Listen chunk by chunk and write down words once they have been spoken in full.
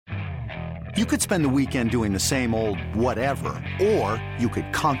You could spend the weekend doing the same old whatever, or you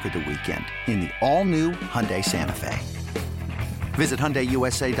could conquer the weekend in the all-new Hyundai Santa Fe. Visit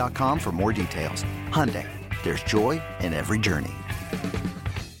HyundaiUSA.com for more details. Hyundai, there's joy in every journey.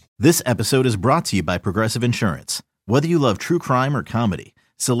 This episode is brought to you by Progressive Insurance. Whether you love true crime or comedy,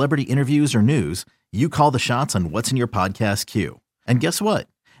 celebrity interviews or news, you call the shots on what's in your podcast queue. And guess what?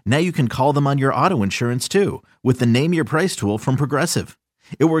 Now you can call them on your auto insurance too with the Name Your Price tool from Progressive.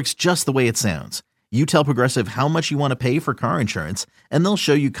 It works just the way it sounds. You tell Progressive how much you want to pay for car insurance, and they'll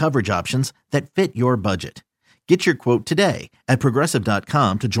show you coverage options that fit your budget. Get your quote today at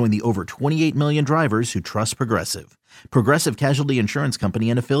Progressive.com to join the over 28 million drivers who trust Progressive. Progressive Casualty Insurance Company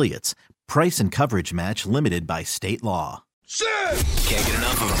and Affiliates. Price and coverage match limited by state law. Can't get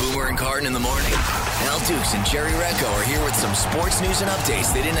enough of Boomer and Carton in the morning. Al Dukes and Jerry Recco are here with some sports news and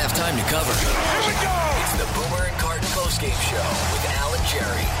updates they didn't have time to cover. Here we go! It's the Boomer and Carton postgame show with Al and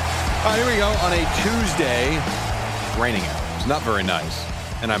Jerry. All right, here we go on a Tuesday. It's raining out. It's not very nice.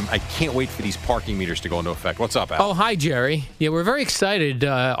 And I can't wait for these parking meters to go into effect. What's up, Al? Oh, hi, Jerry. Yeah, we're very excited.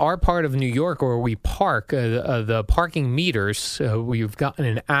 Our part of New York, where we park, the parking meters, we've gotten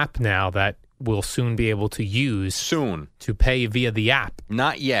an app now that we'll soon be able to use. Soon. To pay via the app.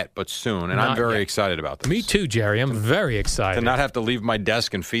 Not yet, but soon. And Not I'm very yet. excited about this. Me too, Jerry. I'm very excited. To not have to leave my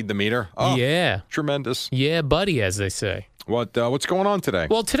desk and feed the meter. Oh, yeah. Tremendous. Yeah, buddy, as they say. What's going on today?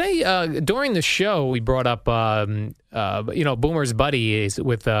 Well, today, during the show, we brought up, Boomer's buddy is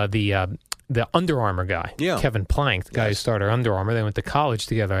with the Under Armour guy, Kevin Plank, the guy who started Under Armour. They went to college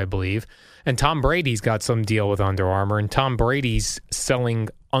together, I believe. And Tom Brady's got some deal with Under Armour, and Tom Brady's selling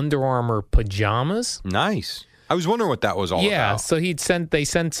Under Armour pajamas. Nice. I was wondering what that was all about. Yeah, so they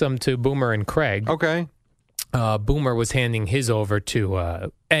sent some to Boomer and Craig. Okay. Boomer was handing his over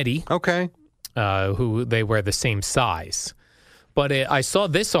to Eddie. Okay. Who they were the same size. But I saw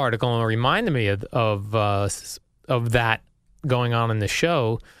this article and it reminded me of that going on in the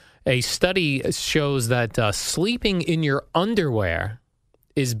show. A study shows that sleeping in your underwear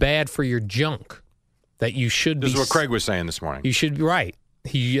is bad for your junk. That you should. This is what Craig was saying this morning. You should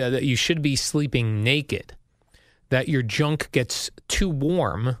that you should be sleeping naked. That your junk gets too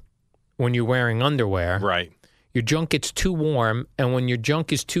warm when you're wearing underwear. Right. Your junk gets too warm, and when your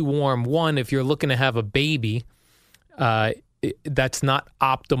junk is too warm, one, if you're looking to have a baby, that's not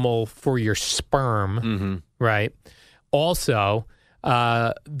optimal for your sperm, right? Also,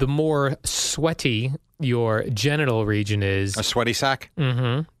 the more sweaty your genital region is... A sweaty sack?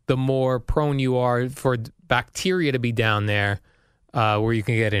 The more prone you are for bacteria to be down there where you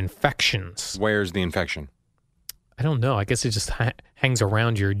can get infections. Where's the infection? I don't know. I guess it just hangs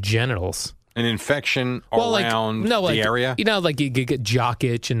around your genitals. An infection around the area? You know, like you get jock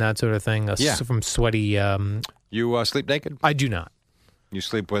itch and that sort of thing from sweaty... You sleep naked? I do not. You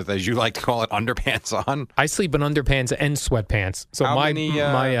sleep with, as you like to call it, underpants on? I sleep in underpants and sweatpants. So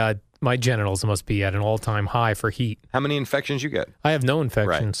my genitals must be at an all-time high for heat. How many infections you get? I have no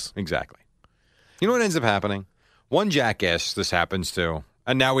infections. Right, exactly. You know what ends up happening? One jackass this happens to,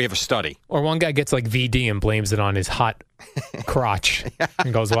 and now we have a study. Or one guy gets like VD and blames it on his hot crotch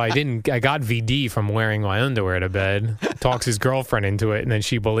and goes, well, I got VD from wearing my underwear to bed. Talks his girlfriend into it, and then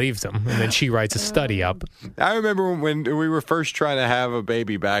she believes him. And then she writes a study up. I remember when we were first trying to have a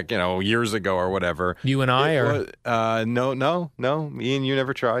baby back, years ago or whatever. You and I? No. Ian, you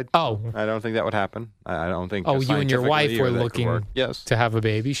never tried. Oh. I don't think that would happen. I don't think. Oh, you and your wife were looking to have a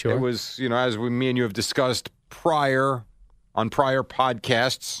baby, sure. It was, as me and you have discussed on prior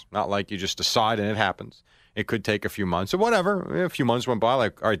podcasts, not like you just decide and it happens. It could take a few months or whatever. A few months went by,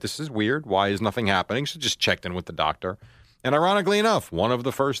 like, all right, this is weird. Why is nothing happening? So just checked in with the doctor. And ironically enough, one of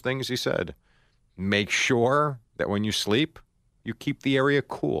the first things he said, make sure that when you sleep, you keep the area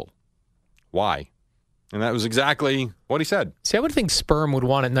cool. Why? And that was exactly what he said. See, I would think sperm would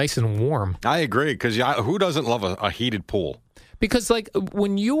want it nice and warm. I agree, because who doesn't love a heated pool? Because, like,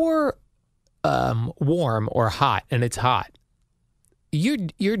 when you're warm or hot, and it's hot,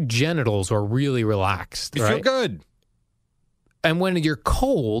 your genitals are really relaxed. You right? feel good. And when you're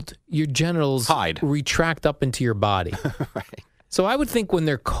cold, your genitals retract up into your body. Right. So I would think when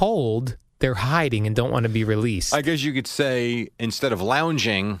they're cold, they're hiding and don't want to be released. I guess you could say instead of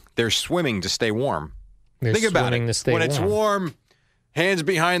lounging, they're swimming to stay warm. Think about it. When it's warm, hands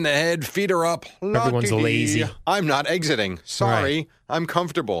behind the head, feet are up. Everyone's lazy. I'm not exiting. Sorry, right. I'm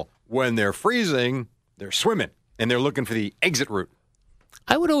comfortable. When they're freezing, they're swimming, and they're looking for the exit route.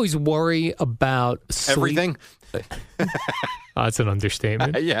 I would always worry about everything. That's an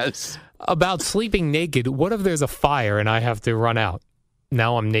understatement. Yes. About sleeping naked. What if there's a fire and I have to run out?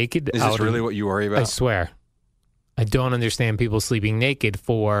 Now I'm naked. Is this really what you worry about? I swear. I don't understand people sleeping naked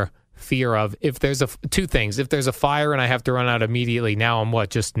for fear of if there's two things. If there's a fire and I have to run out immediately, now I'm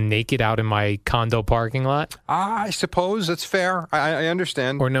just naked out in my condo parking lot? I suppose that's fair. I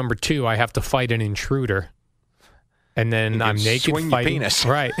understand. Or number two, I have to fight an intruder. And then I'm naked swing fighting. Your penis.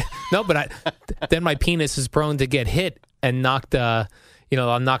 Right. No, but then my penis is prone to get hit and knocked, I'll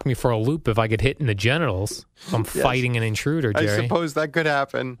knock me for a loop if I get hit in the genitals. I'm fighting an intruder, Jerry. I suppose that could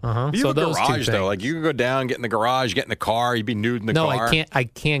happen. Uh-huh. You have so a garage, though. Like, you could go down, get in the garage, get in the car. You'd be nude in the car. No, I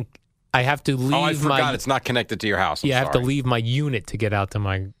can't. I have to leave. Oh, I forgot. It's not connected to your house. I have to leave my unit to get out to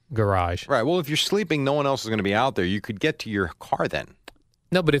my garage. Right. Well, if you're sleeping, no one else is going to be out there. You could get to your car then.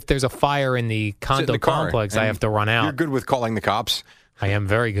 No, but if there's a fire in the condo complex, I have to run out. You're good with calling the cops? I am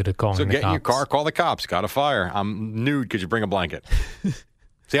very good at calling the cops. So get in your car, call the cops. Got a fire. I'm nude. Could you bring a blanket?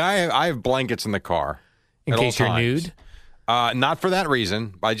 See, I have blankets in the car. In case you're nude? Not for that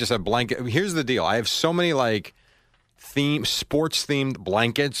reason. I just have blanket. Here's the deal. I have so many sports-themed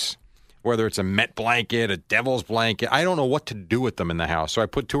blankets, whether it's a Met blanket, a Devils blanket. I don't know what to do with them in the house, so I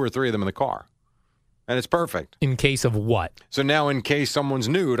put 2 or 3 of them in the car. And it's perfect. In case of what? So now in case someone's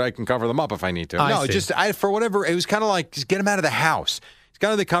nude, I can cover them up if I need to. For whatever, it was kind of like, just get them out of the house. It's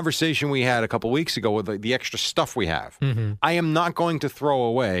kind of the conversation we had a couple weeks ago with the extra stuff we have. Mm-hmm. I am not going to throw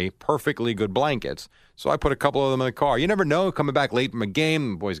away perfectly good blankets. So I put a couple of them in the car. You never know, coming back late from a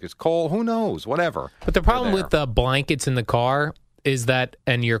game, the boys gets cold, who knows, whatever. But the problem with the blankets in the car is that,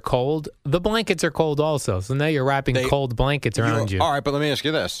 and you're cold, the blankets are cold also. So now you're wrapping cold blankets around you. All right, but let me ask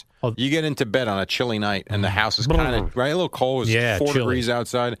you this. You get into bed on a chilly night and the house is kind of, a little cold. It's 4 degrees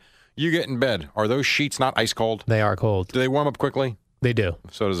outside. You get in bed. Are those sheets not ice cold? They are cold. Do they warm up quickly? They do.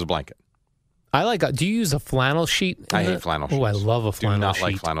 So does a blanket. Do you use a flannel sheet? I hate flannel sheets. Oh, I love a flannel sheet. Do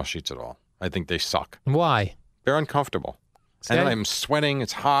not like flannel sheets at all. I think they suck. Why? They're uncomfortable. And then I'm sweating.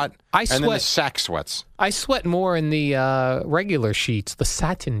 It's hot. And then the sack sweats. I sweat more in the regular sheets, the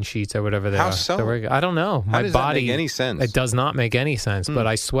satin sheets or whatever they are. How so? I don't know. How does that make any sense? It does not make any sense, but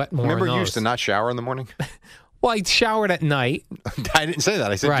I sweat more Remember in those. You used to not shower in the morning? Well, I showered at night. I didn't say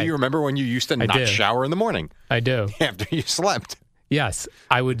that. I said, do you remember when you used to not shower in the morning? I do. After you slept. Yes,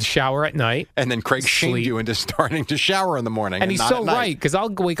 I would shower at night. And then Craig shamed you into starting to shower in the morning. And he's so right, because I'll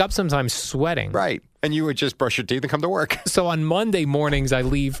wake up sometimes sweating. Right. And you would just brush your teeth and come to work. So on Monday mornings, I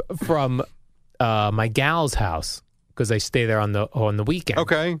leave from my gal's house because I stay there on the weekend.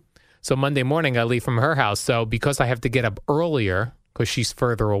 Okay. So Monday morning, I leave from her house. So because I have to get up earlier because she's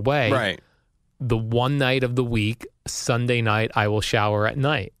further away, right. The one night of the week, Sunday night, I will shower at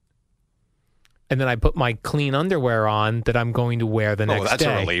night. And then I put my clean underwear on that I'm going to wear the next day. Oh, that's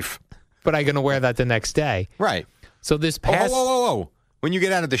a relief. But I'm going to wear that the next day. Right. So this past... Whoa. When you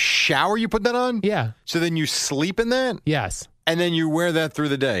get out of the shower, you put that on? Yeah. So then you sleep in that? Yes. And then you wear that through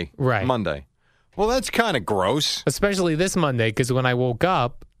the day? Right. Monday. Well, that's kind of gross. Especially this Monday, because when I woke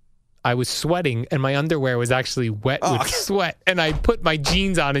up, I was sweating, and my underwear was actually wet with sweat. And I put my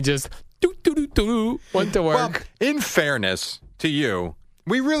jeans on and just went to work. Well, in fairness to you...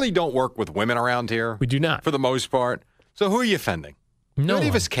 We really don't work with women around here. We do not. For the most part. So who are you offending? No. Do any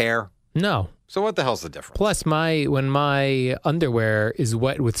of us care? No. So what the hell's the difference? Plus, when my underwear is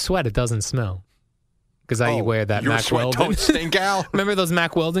wet with sweat, it doesn't smell. Because I wear that your Mack sweat Weldon. Don't stink, Al. Remember those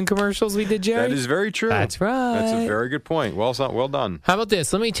Mack Weldon commercials we did, Jerry? That is very true. That's right. That's a very good point. Well done. How about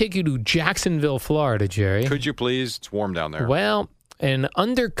this? Let me take you to Jacksonville, Florida, Jerry. Could you please? It's warm down there. Well, an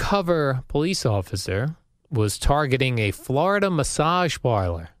undercover police officer was targeting a Florida massage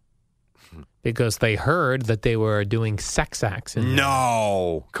parlor because they heard that they were doing sex acts in there.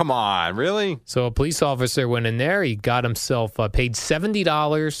 No. Come on. Really? So a police officer went in there. He got himself paid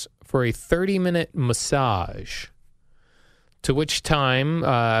 $70 for a 30-minute massage. To which time,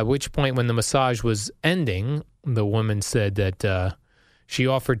 at which point when the massage was ending, the woman said that she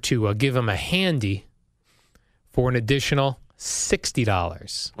offered to give him a handy for an additional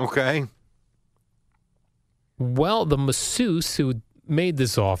 $60. Okay. Well, the masseuse who made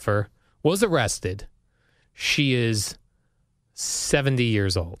this offer was arrested. She is 70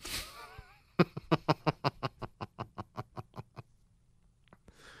 years old.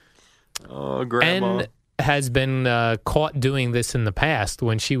 Oh, Grandma. And has been caught doing this in the past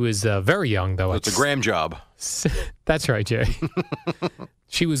when she was very young, though. It's a gram job. That's right, Jerry.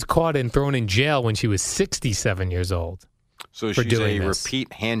 She was caught and thrown in jail when she was 67 years old. So she's a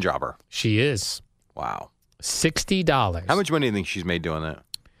repeat hand jobber. She is. Wow. $60. How much money do you think she's made doing that?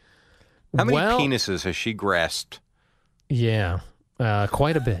 How many penises has she grasped? Yeah,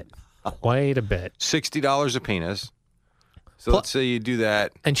 quite a bit. Quite a bit. $60 a penis. So let's say you do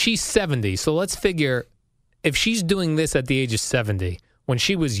that. And she's 70, so let's figure if she's doing this at the age of 70, when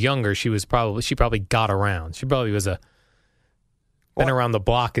she was younger, she probably got around. She probably was a Been around the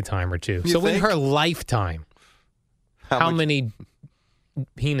block a time or two. So in her lifetime, how many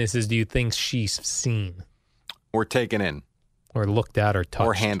penises do you think she's seen? Or taken in? Or looked at or touched?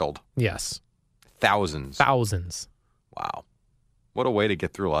 Or handled? Yes. Thousands. Wow. What a way to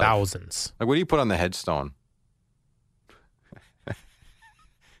get through life. Thousands. Like, what do you put on the headstone?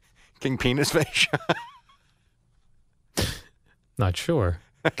 King Penis Fish? Not sure.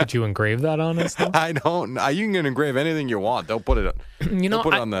 Could you engrave that on us? I don't. You can engrave anything you want. They'll put it. Put it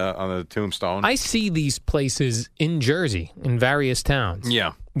on the tombstone. I see these places in Jersey, in various towns.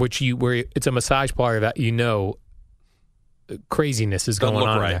 Yeah, where it's a massage parlor that craziness is going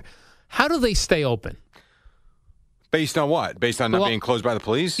on there. How do they stay open? Based on what? Based on not being closed by the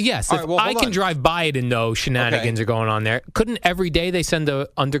police? Yes. If I can drive by it and know shenanigans are going on there, couldn't every day they send an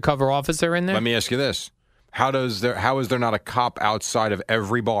undercover officer in there? Let me ask you this. How is there not a cop outside of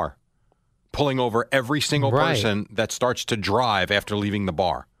every bar pulling over every single person that starts to drive after leaving the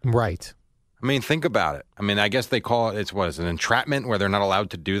bar? Right. I mean, think about it. I mean, I guess they call it, an entrapment where they're not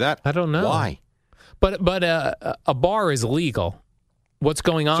allowed to do that? I don't know. Why? But a bar is legal. What's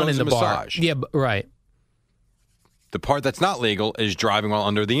going on in the bar? Yeah, right. The part that's not legal is driving while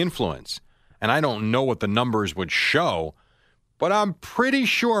under the influence. And I don't know what the numbers would show, but I'm pretty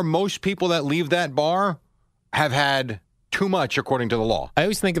sure most people that leave that bar have had too much according to the law. I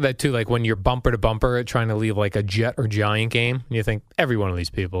always think of that too, like when you're bumper to bumper trying to leave like a Jet or Giant game, and you think every one of these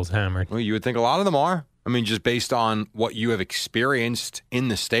people is hammered. Well, you would think a lot of them are. I mean, just based on what you have experienced in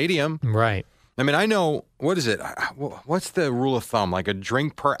the stadium. Right. I mean, I know, what is it? What's the rule of thumb? Like a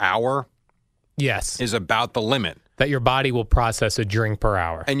drink per hour? Yes. Is about the limit. That your body will process a drink per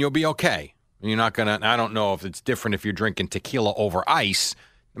hour. And you'll be okay. You're not going to, I don't know if it's different if you're drinking tequila over ice.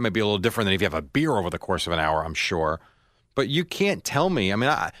 It might be a little different than if you have a beer over the course of an hour, I'm sure. But you can't tell me. I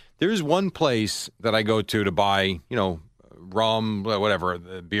mean, there's one place that I go to buy, rum, whatever,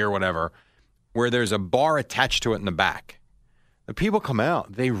 beer, whatever, where there's a bar attached to it in the back. The people come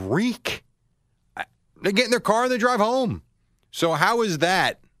out. They reek. They get in their car and they drive home. So how is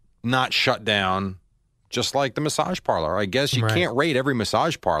that not shut down just like the massage parlor? I guess you can't rate every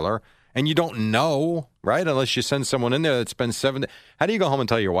massage parlor. And you don't know, right? Unless you send someone in there that spends 7 days. How do you go home and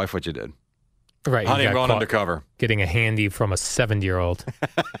tell your wife what you did? Right. Honey, I'm going undercover. Getting a handy from a 70-year-old.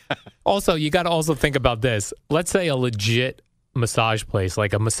 Also, you got to also think about this. Let's say a legit massage place,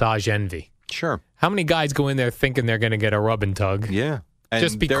 like a Massage Envy. Sure. How many guys go in there thinking they're going to get a rub and tug? Yeah. And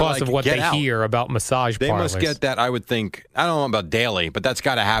just because of what they hear about massage parlors. They must get that, I would think, I don't know about daily, but that's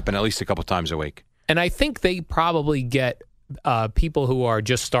got to happen at least a couple times a week. And I think they probably get people who are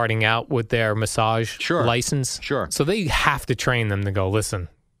just starting out with their massage license. Sure. So they have to train them to go, listen,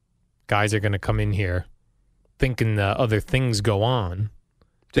 guys are going to come in here thinking other things go on.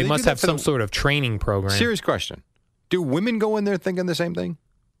 They must have some sort of training program. Serious question. Do women go in there thinking the same thing?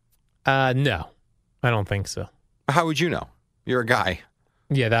 No, I don't think so. How would you know? You're a guy.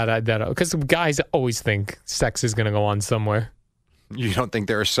 Yeah, that because guys always think sex is going to go on somewhere. You don't think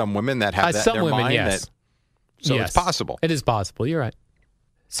there are some women that have that in their mind? Yes. So it's possible. It is possible. You're right.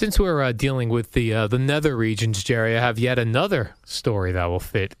 Since we're dealing with the nether regions, Jerry, I have yet another story that will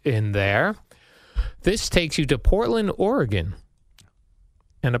fit in there. This takes you to Portland, Oregon,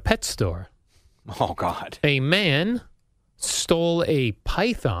 and a pet store. Oh, God. A man stole a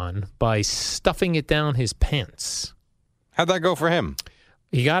python by stuffing it down his pants. How'd that go for him?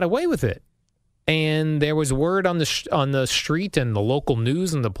 He got away with it. And there was word on the street and the local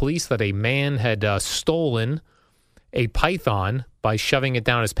news and the police that a man had stolen a python by shoving it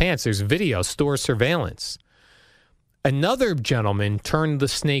down his pants. There's video, store surveillance. Another gentleman turned the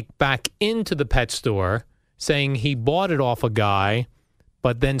snake back into the pet store, saying he bought it off a guy,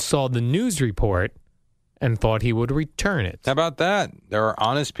 but then saw the news report and thought he would return it. How about that? There are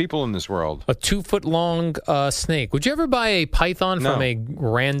honest people in this world. A 2-foot-long snake. Would you ever buy a python from a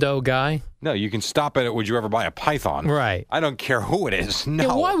rando guy? No, you can stop at it. Would you ever buy a python? Right. I don't care who it is. No.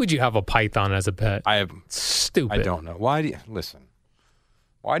 Yeah, why would you have a python as a pet? Stupid. I don't know. Why do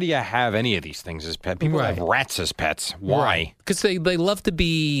you have any of these things as pets? People have rats as pets. Why? Because they love to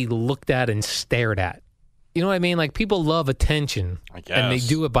be looked at and stared at. You know what I mean? Like, people love attention. I guess. And they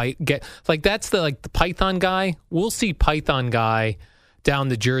do it that's the python guy. We'll see python guy down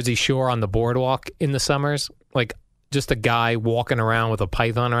the Jersey Shore on the boardwalk in the summers. Like, just a guy walking around with a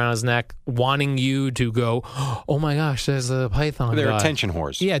python around his neck, wanting you to go, oh my gosh, there's a python They're guy. attention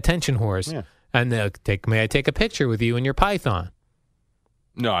whores. Yeah, attention whores. Yeah. And they'll may I take a picture with you and your python?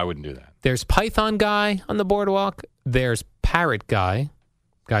 No, I wouldn't do that. There's python guy on the boardwalk. There's parrot guy.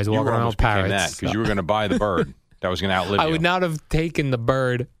 Guys walking around with parrots. Because you were going to buy the bird that was going to outlive you. I would not have taken the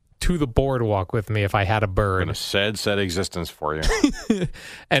bird to the boardwalk with me if I had a bird. In a sad existence for you.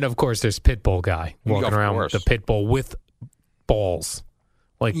 And of course, there's pit bull guy walking around with the pit bull with balls,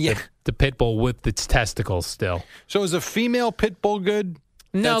 like the pit bull with its testicles still. So is a female pit bull good?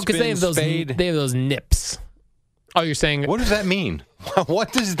 No, because they have those nips. Oh, you're saying what does that mean?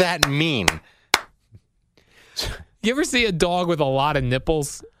 What does that mean? You ever see a dog with a lot of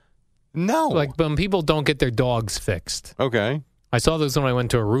nipples? No. Like when people don't get their dogs fixed. Okay. I saw those when I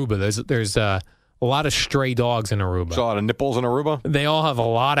went to Aruba. There's a lot of stray dogs in Aruba. So a lot of nipples in Aruba? They all have a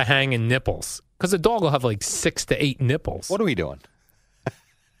lot of hanging nipples. Because a dog will have like 6 to 8 nipples. What are we doing?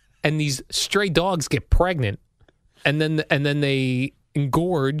 And these stray dogs get pregnant, and then they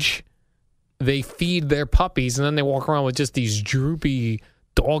engorge. They feed their puppies, and then they walk around with just these droopy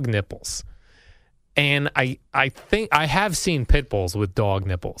dog nipples. And I think I have seen pit bulls with dog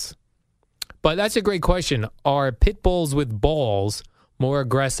nipples. But that's a great question. Are pit bulls with balls more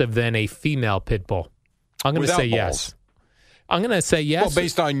aggressive than a female pit bull? I'm going to say yes. I'm going to say yes. Well,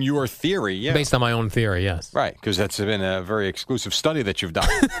 based on your theory, yeah. Based on my own theory, yes. Right, because that's been a very exclusive study that you've done.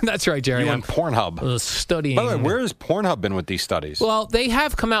 That's right, Jerry. You and Pornhub. Studying. By the way, where has Pornhub been with these studies? Well, they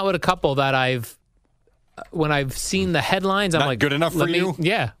have come out with a couple that when I've seen the headlines, I'm Not like, good enough for you?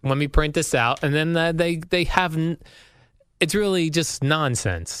 Yeah, let me print this out. And then they haven't, it's really just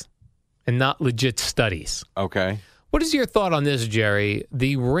nonsense and not legit studies. Okay. What is your thought on this, Jerry?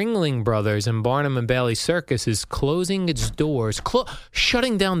 The Ringling Brothers and Barnum and Bailey Circus is closing its doors,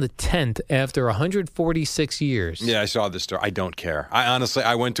 shutting down the tent after 146 years. Yeah, I saw this story. I don't care.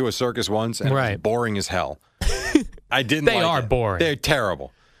 I went to a circus once, and it was boring as hell. I didn't like it. They are boring. They're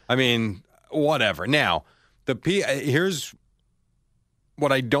terrible. I mean, whatever. Now, here's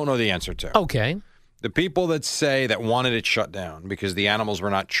what I don't know the answer to. Okay. The people that say that wanted it shut down because the animals were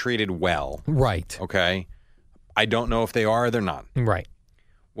not treated well. Right. Okay. I don't know if they are or they're not. Right.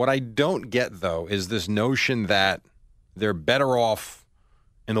 What I don't get, though, is this notion that they're better off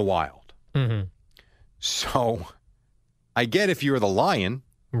in the wild. Mm-hmm. So I get if you're the lion.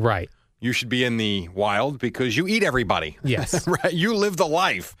 Right. You should be in the wild because you eat everybody. Yes. Right. You live the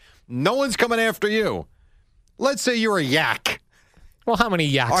life. No one's coming after you. Let's say you're a yak. Well, how many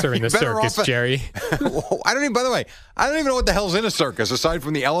yaks are in the circus, Jerry? By the way, I don't even know what the hell's in a circus aside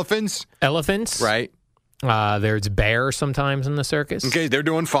from the elephants. Elephants? Right. There's bears sometimes in the circus. Okay, they're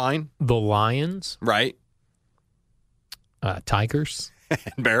doing fine. The lions. Right. Tigers.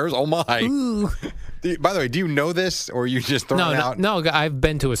 And bears. Oh, my. By the way, do you know this or are you just throwing it out? No, I've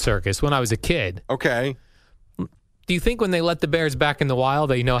been to a circus when I was a kid. Okay. Do you think when they let the bears back in the wild,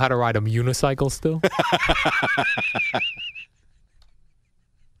 they know how to ride a unicycle still?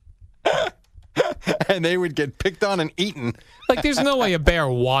 And they would get picked on and eaten. Like, there's no way a bear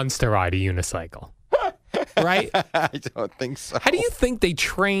wants to ride a unicycle. Right? I don't think so. How do you think they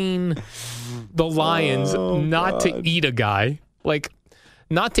train the lions not to eat a guy? Like,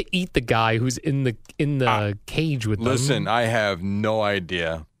 not to eat the guy who's in the cage with them? Listen, I have no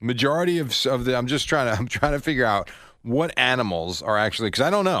idea. Majority of the I'm trying to figure out what animals are actually, because I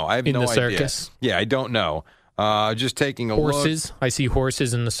don't know. I have no idea. In the circus? Yeah, I don't know. Just taking a horses. I see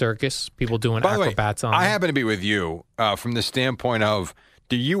horses in the circus. People doing acrobats on them. I happen to be with you from the standpoint of,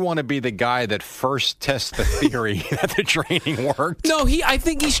 do you want to be the guy that first tests the theory that the training worked? No, I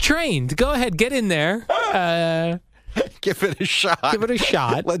think he's trained. Go ahead, get in there. Give it a shot. Give it a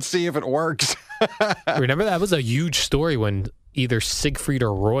shot. Let's see if it works. Remember, that was a huge story when either Siegfried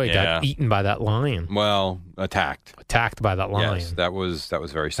or Roy got eaten by that lion. Well, attacked. Attacked by that lion. Yes, that was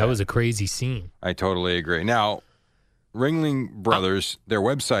very sad. That was a crazy scene. I totally agree. Now, Ringling Brothers, their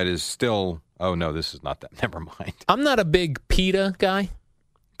website is still... Oh, no, this is not that. Never mind. I'm not a big PETA guy.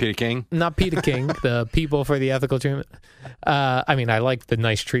 PETA King? Not PETA King, the People for the Ethical Treatment. I mean, I like the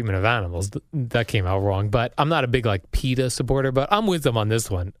nice treatment of animals. That came out wrong. But I'm not a big PETA supporter, but I'm with them on this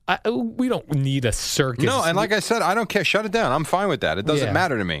one. We don't need a circus. No, and like I said, I don't care. Shut it down. I'm fine with that. It doesn't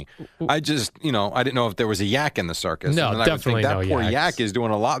matter to me. I just, I didn't know if there was a yak in the circus. No, and definitely I would think that poor yak is doing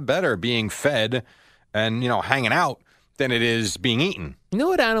a lot better being fed and, hanging out than it is being eaten. You know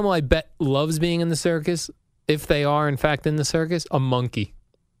what animal I bet loves being in the circus? If they are, in fact, in the circus? A monkey.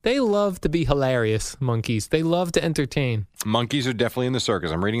 They love to be hilarious, monkeys. They love to entertain. Monkeys are definitely in the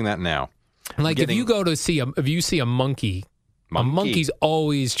circus. I'm reading that now. Like if you see a monkey, a monkey's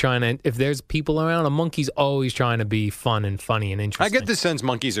always trying to, if there's people around, a monkey's always trying to be fun and funny and interesting. I get the sense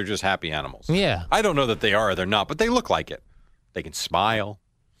monkeys are just happy animals. Yeah. I don't know that they are or they're not, but they look like it. They can smile.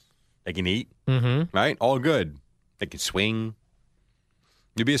 They can eat. Mm-hmm. Right? All good. They can swing.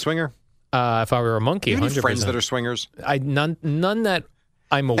 You'd be a swinger? If I were a monkey, 100%. You have friends that are swingers? None that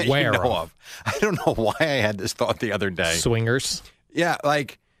I'm aware of. I don't know why I had this thought the other day. Swingers? Yeah,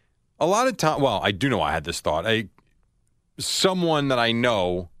 A lot of time. Well, I do know I had this thought. Someone that I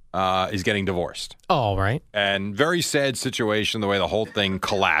know is getting divorced. Oh, right. And very sad situation, the way the whole thing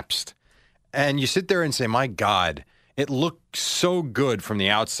collapsed. And you sit there and say, my God, it looked so good from the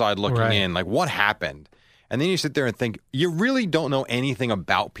outside looking in. Like, what happened? And then you sit there and think, you really don't know anything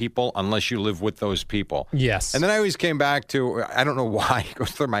about people unless you live with those people. Yes. And then I always came back to, I don't know why it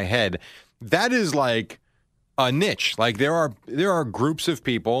goes through my head, that is like a niche. Like there are groups of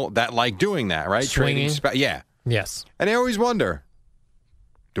people that like doing that, right? Swinging. Yeah. Yes. And I always wonder,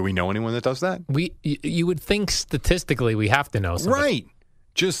 do we know anyone that does that? You would think statistically we have to know somebody. Right.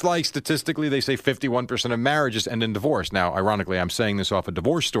 Just like statistically they say 51% of marriages end in divorce. Now, ironically, I'm saying this off a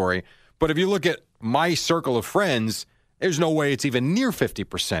divorce story, but if you look at my circle of friends, there's no way it's even near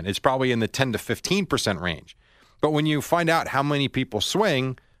 50%. It's probably in the 10 to 15% range. But when you find out how many people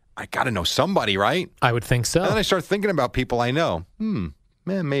swing, I got to know somebody, right? I would think so. And then I start thinking about people I know.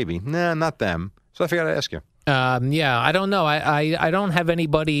 Maybe. Nah, not them. So I figured I'd ask you. Yeah, I don't know. I don't have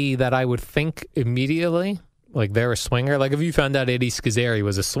anybody that I would think immediately, like they're a swinger. Like if you found out Eddie Schizzeri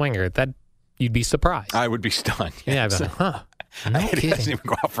was a swinger, that you'd be surprised. I would be stunned. Yeah, I'd be like, huh. No Eddie kidding. doesn't even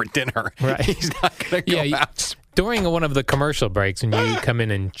go out for dinner. Right. He's not going to go out. During one of the commercial breaks, when you come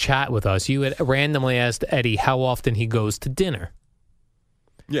in and chat with us, you had randomly asked Eddie how often he goes to dinner.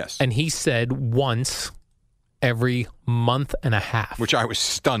 Yes. And he said once every month and a half. Which I was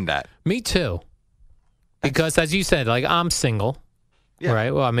stunned at. Me too. Because as you said, like I'm single,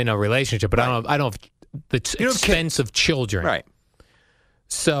 right? Well, I'm in a relationship, but I don't have the expense of children. Right.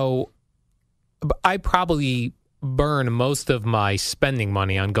 So I probably burn most of my spending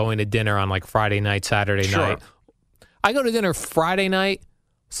money on going to dinner on like Friday night, Saturday night. I go to dinner Friday night,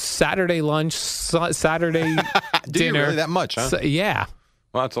 Saturday lunch, Saturday Do dinner. you really that much, huh? Yeah.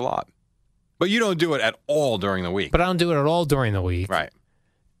 Well, that's a lot. But you don't do it at all during the week. But I don't do it at all during the week. Right.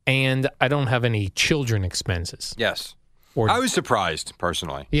 And I don't have any children expenses. Yes. Or, I was surprised,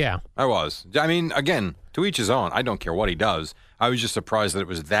 personally. Yeah. I was. I mean, again, to each his own. I don't care what he does. I was just surprised that it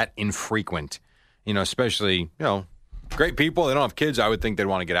was that infrequent. You know, especially, great people. They don't have kids. I would think they'd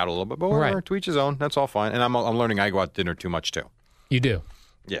want to get out a little bit. But whatever, to each his own. That's all fine. And I'm learning I go out to dinner too much, too. You do?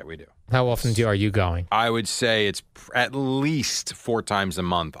 Yeah, we do. How often are you going? I would say it's at least 4 times a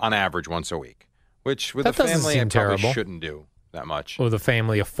month, on average once a week. Which, with a family, I probably shouldn't do that much. With a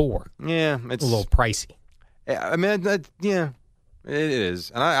family of 4. Yeah. It's a little pricey. I mean, it is.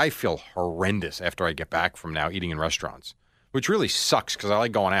 And I feel horrendous after I get back from now eating in restaurants, which really sucks because I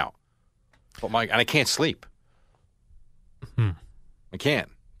like going out. But and I can't sleep. I can't.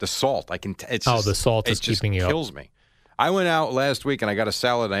 The salt, the salt is keeping you up. It kills me. I went out last week and I got a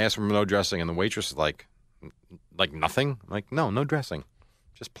salad and I asked for no dressing and the waitress is like nothing? I'm like, no dressing.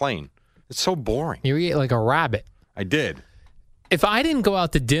 Just plain. It's so boring. You eat like a rabbit. I did. If I didn't go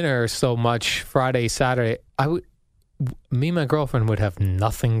out to dinner so much Friday, Saturday, me and my girlfriend would have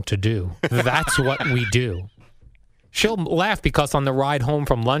nothing to do. That's what we do. She'll laugh because on the ride home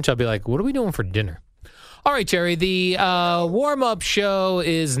from lunch, I'll be like, what are we doing for dinner? All right, Jerry, the warm-up show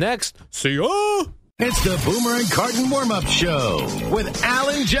is next. See ya! It's the Boomer and Carton warm-up show with Al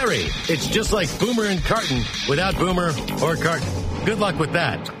and Jerry. It's just like Boomer and Carton without Boomer or Carton. Good luck with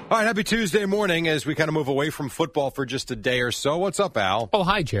that. All right, happy Tuesday morning as we kind of move away from football for just a day or so. What's up, Al? Oh,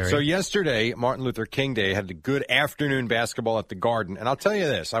 hi, Jerry. So yesterday, Martin Luther King Day, had a good afternoon basketball at the Garden. And I'll tell you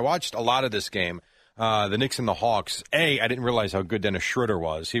this, I watched a lot of this game, the Knicks and the Hawks. A, I didn't realize how good Dennis Schroeder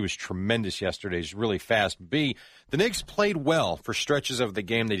was. He was tremendous yesterday. He's really fast. B, the Knicks played well for stretches of the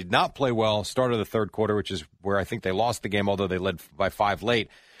game. They did not play well start of the third quarter, which is where I think they lost the game, although they led by 5 late.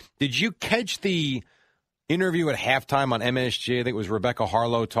 Did you catch the interview at halftime on MSG? I think it was Rebecca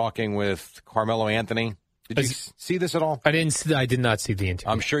Harlow talking with Carmelo Anthony. Did you see this at all? I did not see the interview.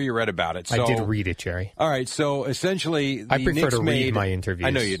 I'm sure you read about it. So, I did read it, Jerry. All right. So essentially, I prefer to read my interviews. I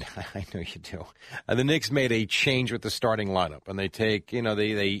know you do. The Knicks made a change with the starting lineup, and they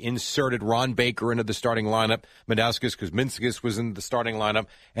they inserted Ron Baker into the starting lineup. Madauskas Kuzminskas was in the starting lineup,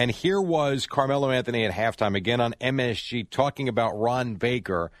 and here was Carmelo Anthony at halftime again on MSG talking about Ron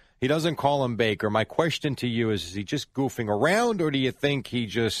Baker. He doesn't call him Baker. My question to you is he just goofing around, or do you think he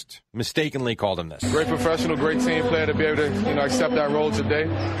just mistakenly called him this? Great professional, great team player to be able to, accept that role today.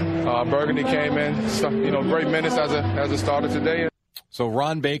 Burgundy came in, great minutes as a starter today. So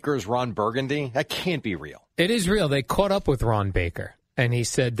Ron Baker is Ron Burgundy? That can't be real. It is real. They caught up with Ron Baker, and he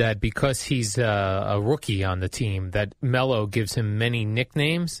said that because he's a rookie on the team, that Melo gives him many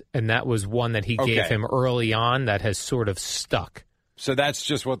nicknames, and that was one that he gave him early on that has sort of stuck. So that's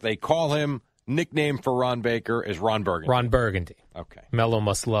just what they call him. nickname for Ron Baker is Ron Burgundy. Ron Burgundy. Okay. Mello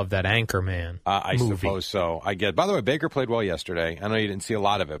must love that Anchorman I movie. suppose so. I get. By the way, Baker played well yesterday. I know you didn't see a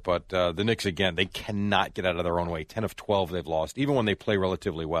lot of it, but the Knicks, again, they cannot get out of their own way. 10 of 12 they've lost, even when they play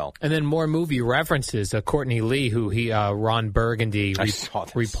relatively well. And then more movie references. Courtney Lee, who Ron Burgundy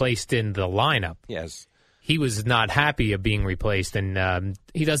replaced in the lineup. Yes. He was not happy of being replaced, and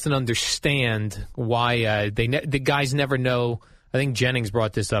he doesn't understand why the guys never know. I think Jennings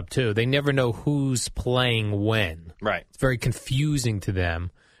brought this up, too. They never know who's playing when. Right. It's very confusing to them,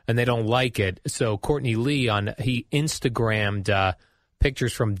 and they don't like it. So Courtney Lee, he Instagrammed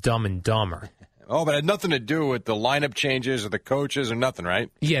pictures from Dumb and Dumber. Oh, but it had nothing to do with the lineup changes or the coaches or nothing, right?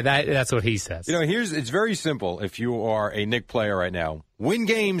 Yeah, that's what he says. It's very simple. If you are a Knick player right now, win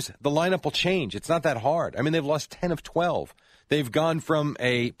games, the lineup will change. It's not that hard. I mean, they've lost 10 of 12. They've gone from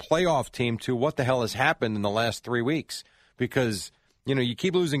a playoff team to what the hell has happened in the last 3 weeks. Because, you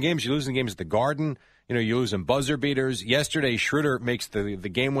keep losing games. You're losing games at the Garden. You're losing buzzer beaters. Yesterday, Schroeder makes the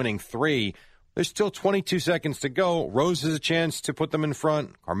game-winning three. There's still 22 seconds to go. Rose has a chance to put them in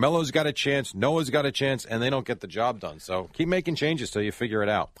front. Carmelo's got a chance. Noah's got a chance, and they don't get the job done. So keep making changes till you figure it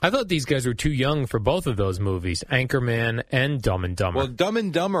out. I thought these guys were too young for both of those movies, Anchorman and Dumb and Dumber. Well, Dumb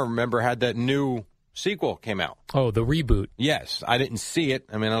and Dumber, remember, had that new sequel came out. Oh, the reboot. Yes. I didn't see it.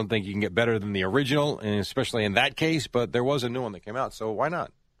 I mean, I don't think you can get better than the original, and especially in that case, but there was a new one that came out, so why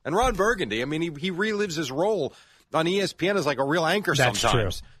not? And Ron Burgundy, I mean, he relives his role on ESPN as like a real anchor sometimes.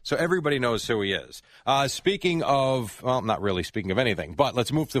 That's true. So everybody knows who he is. Speaking of, well, not really speaking of anything, but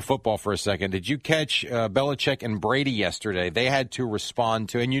let's move to football for a second. Did you catch Belichick and Brady yesterday? They had to respond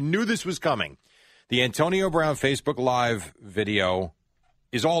to, and you knew this was coming, the Antonio Brown Facebook Live video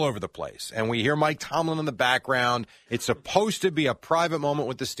is all over the place. And we hear Mike Tomlin in the background. It's supposed to be a private moment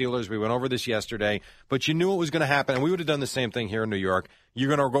with the Steelers. We went over this yesterday, but you knew it was going to happen, and we would have done the same thing here in New York.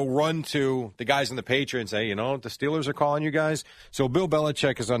 You're going to go run to the guys in the Patriots and say, the Steelers are calling you guys. So Bill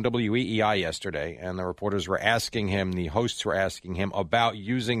Belichick is on WEEI yesterday, and the reporters were asking him, the hosts were asking him about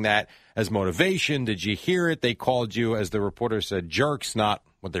using that as motivation. Did you hear it? They called you, as the reporter said, jerks, not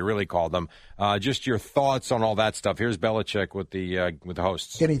what they really called them. Just your thoughts on all that stuff. Here's Belichick with the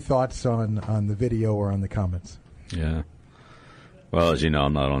hosts. Any thoughts on the video or on the comments? Yeah. Well, as you know,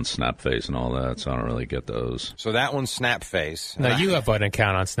 I'm not on Snapface and all that, so I don't really get those. So that one's Snapface. No, you have an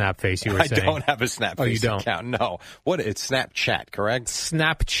account on Snapface, you were saying. I don't have a Snapface Oh, you don't? account, no. It's Snapchat, correct?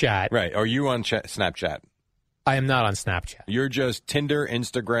 Snapchat. Right. Are you on Snapchat? I am not on Snapchat. You're just Tinder, Instagram,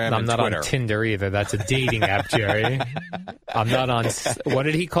 and Twitter. I'm not on Tinder either. That's a dating app, Jerry. I'm not on, what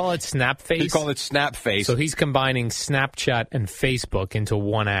did he call it? Snapface? He called it Snapface. So he's combining Snapchat and Facebook into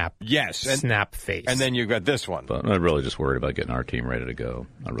one app. Yes. Snapface. And then you've got this one. But I'm really just worried about getting our team ready to go.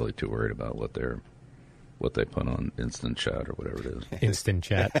 Not really too worried about what they put on Instant Chat or whatever it is. Instant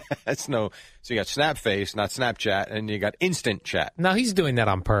Chat. So you got Snapface, not Snapchat, and you got Instant Chat. No, he's doing that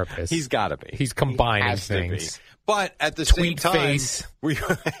on purpose. He's got to be. He's combining things. But at the Tweet same time, face.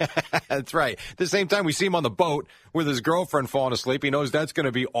 That's right. At the same time, we see him on the boat with his girlfriend falling asleep. He knows that's going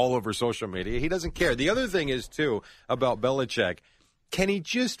to be all over social media. He doesn't care. The other thing is, too, about Belichick, can he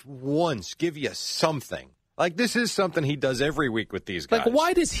just once give you something? Like, this is something he does every week with these guys. Like,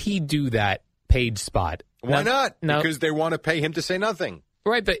 why does he do that paid spot? Why not? Because they want to pay him to say nothing.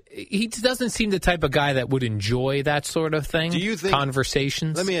 Right, but he doesn't seem the type of guy that would enjoy that sort of thing. Do you think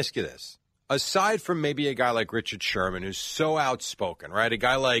conversations? Let me ask you this. Aside from maybe a guy like Richard Sherman, who's so outspoken, right? A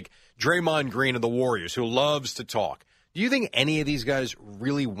guy like Draymond Green of the Warriors, who loves to talk. Do you think any of these guys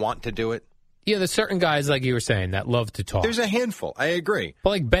really want to do it? Yeah, there's certain guys, like you were saying, that love to talk. There's a handful. I agree.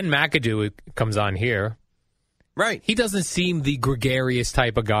 But like Ben McAdoo, who comes on here. Right. He doesn't seem the gregarious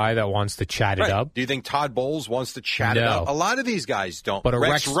type of guy that wants to chat it up. Do you think Todd Bowles wants to chat it up? A lot of these guys don't. But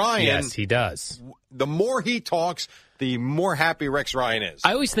Rex Ryan, yes, he does. The more he talks, the more happy Rex Ryan is.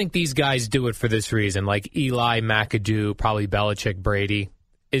 I always think these guys do it for this reason, like Eli, McAdoo, probably Belichick, Brady,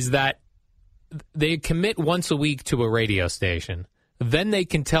 is that they commit once a week to a radio station. Then they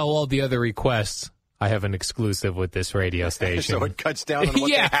can tell all the other requests, I have an exclusive with this radio station. So it cuts down on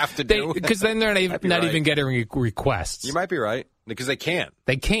what they have to do. Because then they're not even getting requests. You might be right, because they can't.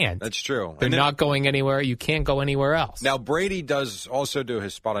 They can't. That's true. They're not going anywhere. You can't go anywhere else. Now, Brady does also do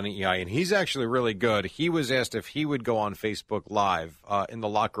his spot on EEI, and he's actually really good. He was asked if he would go on Facebook Live in the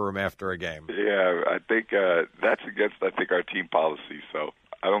locker room after a game. Yeah, I think that's against, our team policy, so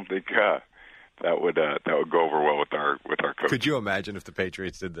I don't think that would go over well with our coach. Could you imagine if the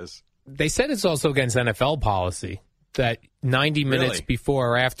Patriots did this? They said it's also against NFL policy that 90 minutes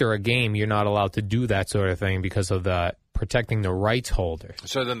before or after a game, you're not allowed to do that sort of thing because of the protecting the rights holders.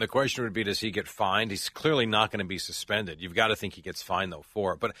 So then the question would be, does he get fined? He's clearly not going to be suspended. You've got to think he gets fined, though,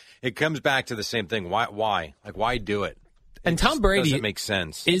 for it. But it comes back to the same thing. Why? Like, why do it? And Tom Brady doesn't make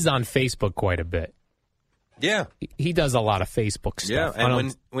sense. Is on Facebook quite a bit. Yeah. He does a lot of Facebook stuff. Yeah,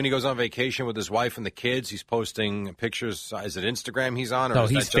 and when he goes on vacation with his wife and the kids, he's posting pictures. Is it Instagram he's on? Or no,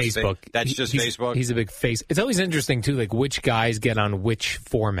 is he's that just Facebook. That's just Facebook? He's a big face. It's always interesting, too, like which guys get on which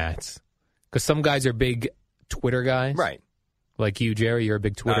formats. Because some guys are big Twitter guys. Right. Like you, Jerry, you're a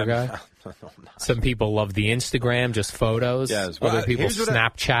big Twitter guy. No, some people love the Instagram, just photos. Yes. Other people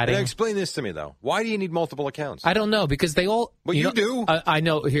Snapchatting. Explain this to me, though. Why do you need multiple accounts? I don't know, because they all... Well, you do. I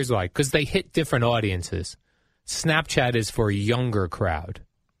know. Here's why. Because they hit different audiences. Snapchat is for a younger crowd.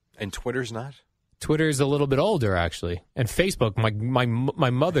 And Twitter's not? Twitter's a little bit older, actually. And Facebook, my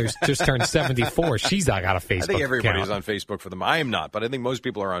mother's just turned 74. She's not got a Facebook I think everybody's account. on Facebook for them. I am not, but I think most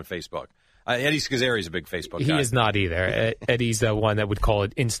people are on Facebook. Eddie Scazzeri's a big Facebook guy. He is not either. Eddie's the one that would call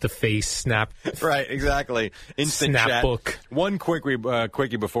it InstaFace, Snap. Right, exactly. Instant Snapbook. Chat. One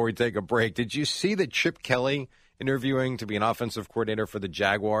quickie before we take a break. Did you see that Chip Kelly interviewing to be an offensive coordinator for the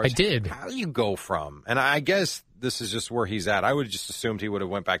Jaguars? I did. How do you go from, and I guess this is just where he's at. I would have just assumed he would have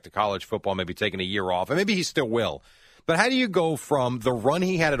went back to college football, maybe taken a year off, and maybe he still will. But how do you go from the run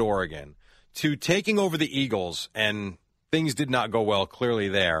he had at Oregon to taking over the Eagles, and things did not go well clearly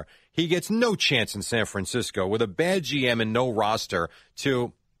there? He gets no chance in San Francisco with a bad GM and no roster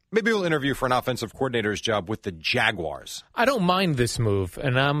to maybe we'll interview for an offensive coordinator's job with the Jaguars. I don't mind this move,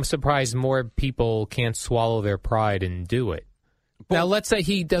 and I'm surprised more people can't swallow their pride and do it. Now, let's say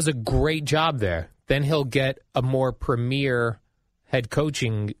he does a great job there. Then he'll get a more premier head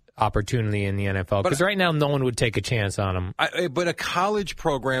coaching opportunity in the NFL. Because right now, no one would take a chance on him. But a college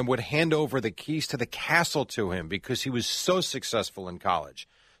program would hand over the keys to the castle to him because he was so successful in college.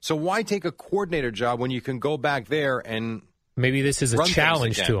 So why take a coordinator job when you can go back there and maybe this is a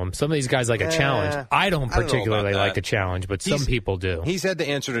challenge to him. Some of these guys like a challenge. I don't particularly like a challenge, but some people do. He's had the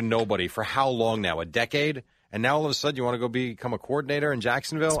answer to nobody for how long now? A decade? And now all of a sudden you want to go become a coordinator in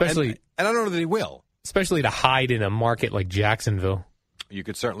Jacksonville? And I don't know that he will. Especially to hide in a market like Jacksonville. You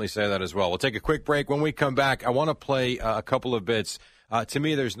could certainly say that as well. We'll take a quick break. When we come back, I want to play a couple of bits. To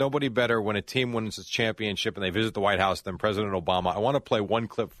me, there's nobody better when a team wins its championship and they visit the White House than President Obama. I want to play one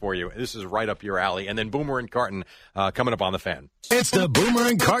clip for you. This is right up your alley. And then Boomer and Carton coming up on the Fan. It's the Boomer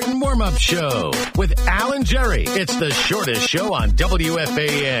and Carton warm-up show with Al and Jerry. It's the shortest show on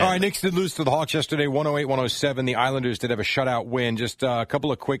WFAN. All right, Knicks did lose to the Hawks yesterday, 108-107. The Islanders did have a shutout win. Just a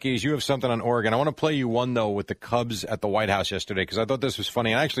couple of quickies. You have something on Oregon. I want to play you one, though, with the Cubs at the White House yesterday because I thought this was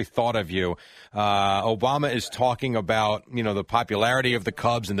funny. I actually thought of you. Obama is talking about, the popularity of the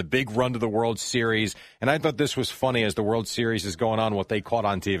Cubs and the big run to the World Series. And I thought this was funny as the World Series is going on, what they caught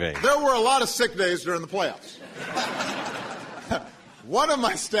on TV. There were a lot of sick days during the playoffs. One of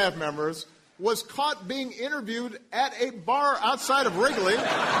my staff members was caught being interviewed at a bar outside of Wrigley.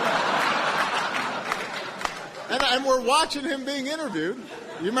 And we're watching him being interviewed.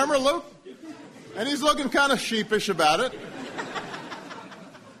 You remember Luke? And he's looking kind of sheepish about it.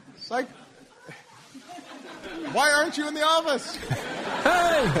 It's like, why aren't you in the office?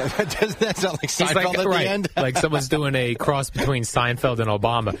 Hey! Doesn't that sound like Seinfeld at the end? Like someone's doing a cross between Seinfeld and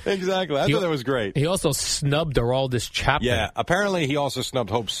Obama. Exactly. I thought that was great. He also snubbed Aroldis Chapman. Yeah, apparently he also snubbed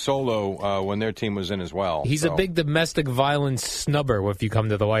Hope Solo when their team was in as well. He's a big domestic violence snubber if you come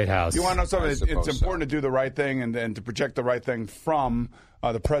to the White House. You want to know something? It's important to do the right thing and to project the right thing from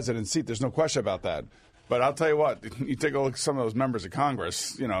the president's seat. There's no question about that. But I'll tell you what, you take a look at some of those members of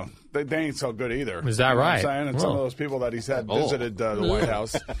Congress, they ain't so good either. Is that right? What I'm saying? And some of those people that he's had visited the White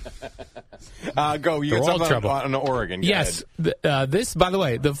House. Go. You got something on Oregon. Go yes. This, by the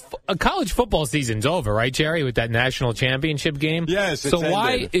way, the college football season's over, right, Jerry, with that national championship game? Yes, So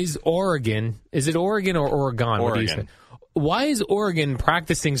why is Oregon, is it Oregon or Oregon? Oregon. What do you say? Why is Oregon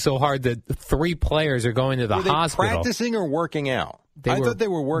practicing so hard that 3 players are going to the hospital? Practicing or working out? I thought they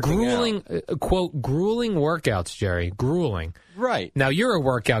were working out. Quote, grueling workouts, Jerry. Grueling. Right. Now, you're a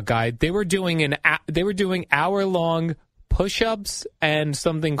workout guy. They were doing hour-long push-ups and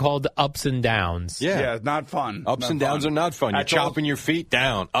something called ups and downs. Yeah, not fun. Ups and downs are not fun. You're chopping your feet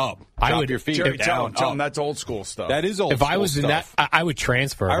down, up. Chop your feet down, tell them that's old school stuff. That is old school stuff. If I was in that, I would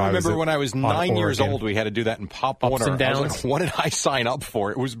transfer. I remember when I was 9 years old, we had to do that in Pop Warner. Ups and downs. I was like, what did I sign up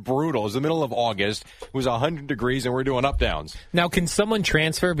for? It was brutal. It was the middle of August. It was 100 degrees, and we're doing up-downs. Now, can someone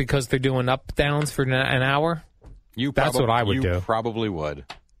transfer because they're doing up-downs for an hour? That's what I would do. You probably would.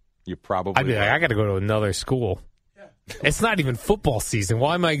 I'd be like, I got to go to another school. It's not even football season.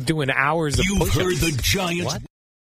 Why am I doing hours of push-ups? You've heard the Giants. What?